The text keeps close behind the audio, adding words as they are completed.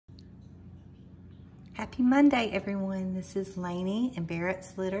Happy Monday, everyone. This is Laney and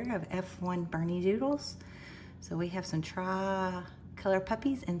Barrett's litter of F1 Bernie Doodles. So we have some tri-color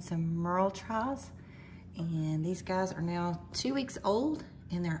puppies and some Merle tries. And these guys are now 2 weeks old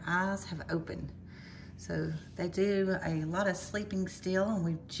and their eyes have opened. So they do a lot of sleeping still, and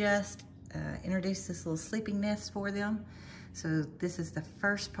we've just introduced this little sleeping nest for them. So this is the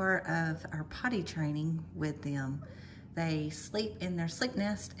first part of our potty training with them. They sleep in their sleep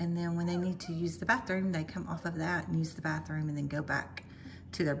nest, and then when they need to use the bathroom, they come off of that and use the bathroom and then go back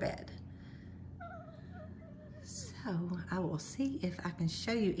to their bed. So I will see if I can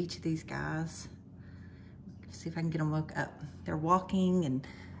show you each of these guys. See if I can get them woke up. They're walking and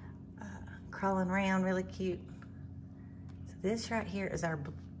crawling around, really cute. So this right here is our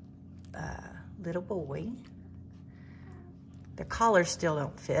little boy. The collars still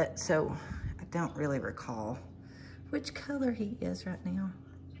don't fit, so I don't really recall which color he is right now.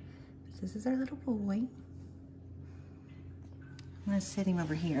 This is our little boy. I'm gonna set him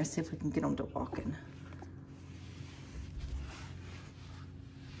over here, see if we can get him to walking.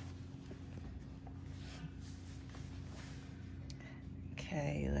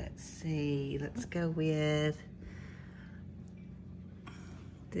 Okay, let's see. Let's go with,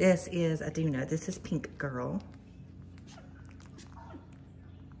 this is, I do know, this is Pink Girl.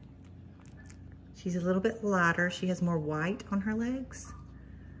 She's a little bit lighter. She has more white on her legs.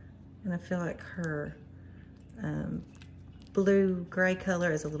 And I feel like her blue-gray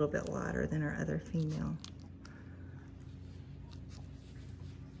color is a little bit lighter than our other female.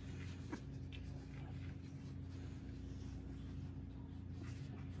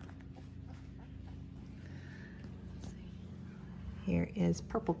 Here is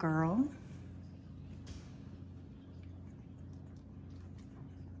Purple Girl.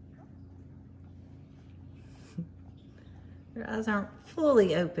 Their eyes aren't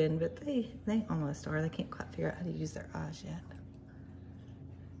fully open, but they almost are. They can't quite figure out how to use their eyes yet.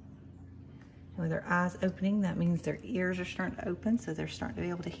 And with their eyes opening, that means their ears are starting to open, so they're starting to be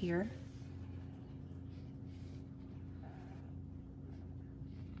able to hear.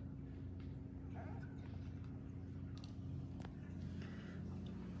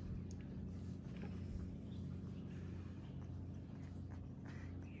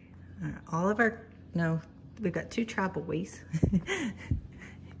 All of our, no, we've got two tri-boys.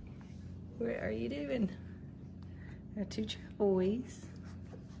 What are you doing? Our two tri-boys.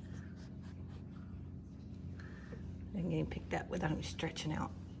 I'm getting picked up without him stretching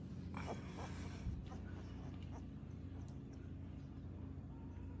out.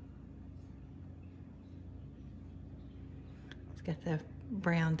 He's got the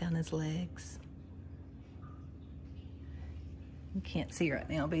brown down his legs. You can't see right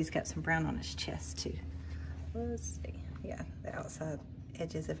now, but he's got some brown on his chest too. Let's see. Yeah, the outside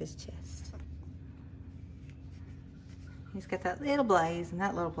edges of his chest. He's got that little blaze, and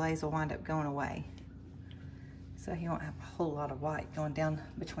that little blaze will wind up going away. So he won't have a whole lot of white going down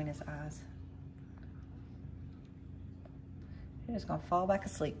between his eyes. He's just gonna fall back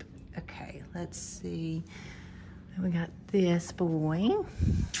asleep. Okay, let's see. Then we got this boy.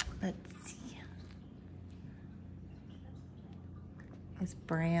 Let's see. It's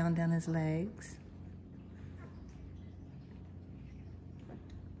brown down his legs.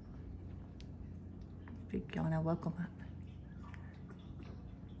 Big yawn, I woke him up.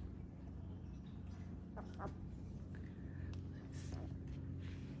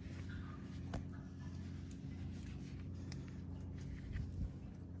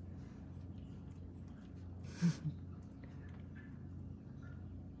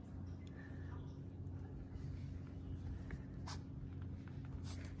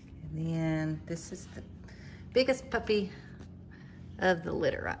 And then this is the biggest puppy of the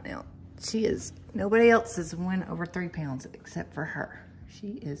litter right now. She is, nobody else is one over 3 pounds except for her.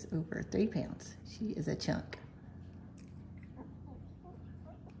 She is over 3 pounds. She is a chunk.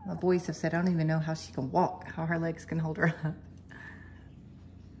 My boys have said, I don't even know how she can walk, how her legs can hold her up.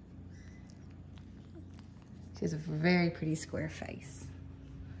 She has a very pretty square face.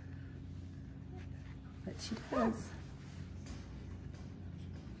 But she does.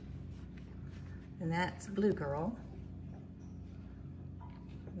 And that's Blue Girl.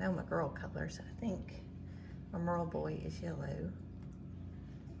 I know my girl colors. I think my Merle boy is yellow.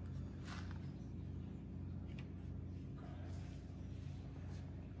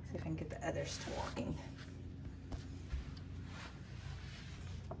 See if I can get the others to walking.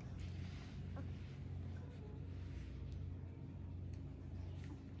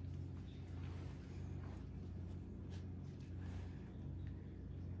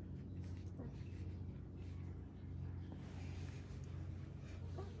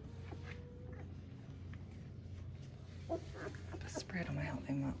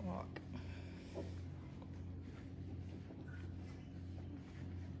 they might walk.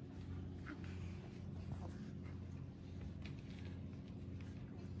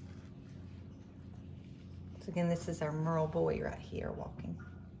 So again, this is our Merle boy right here walking.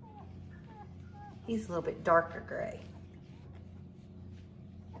 He's a little bit darker gray.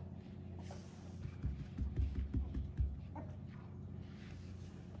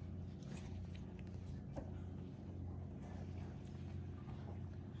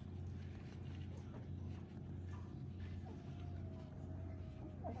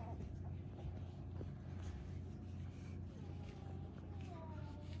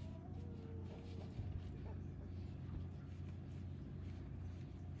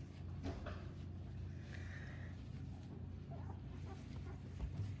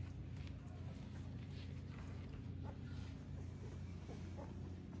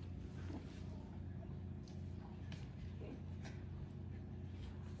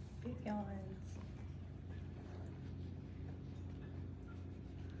 Big yawns.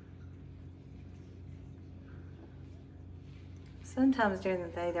 Sometimes during the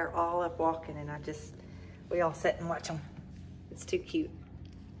day they're all up walking and we all sit and watch them. It's too cute.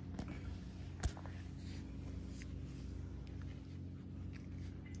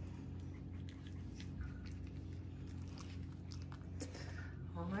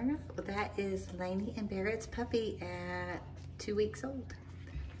 All right, well that is Laney and Barrett's puppy at 2 weeks old.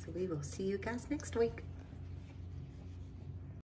 So we will see you guys next week.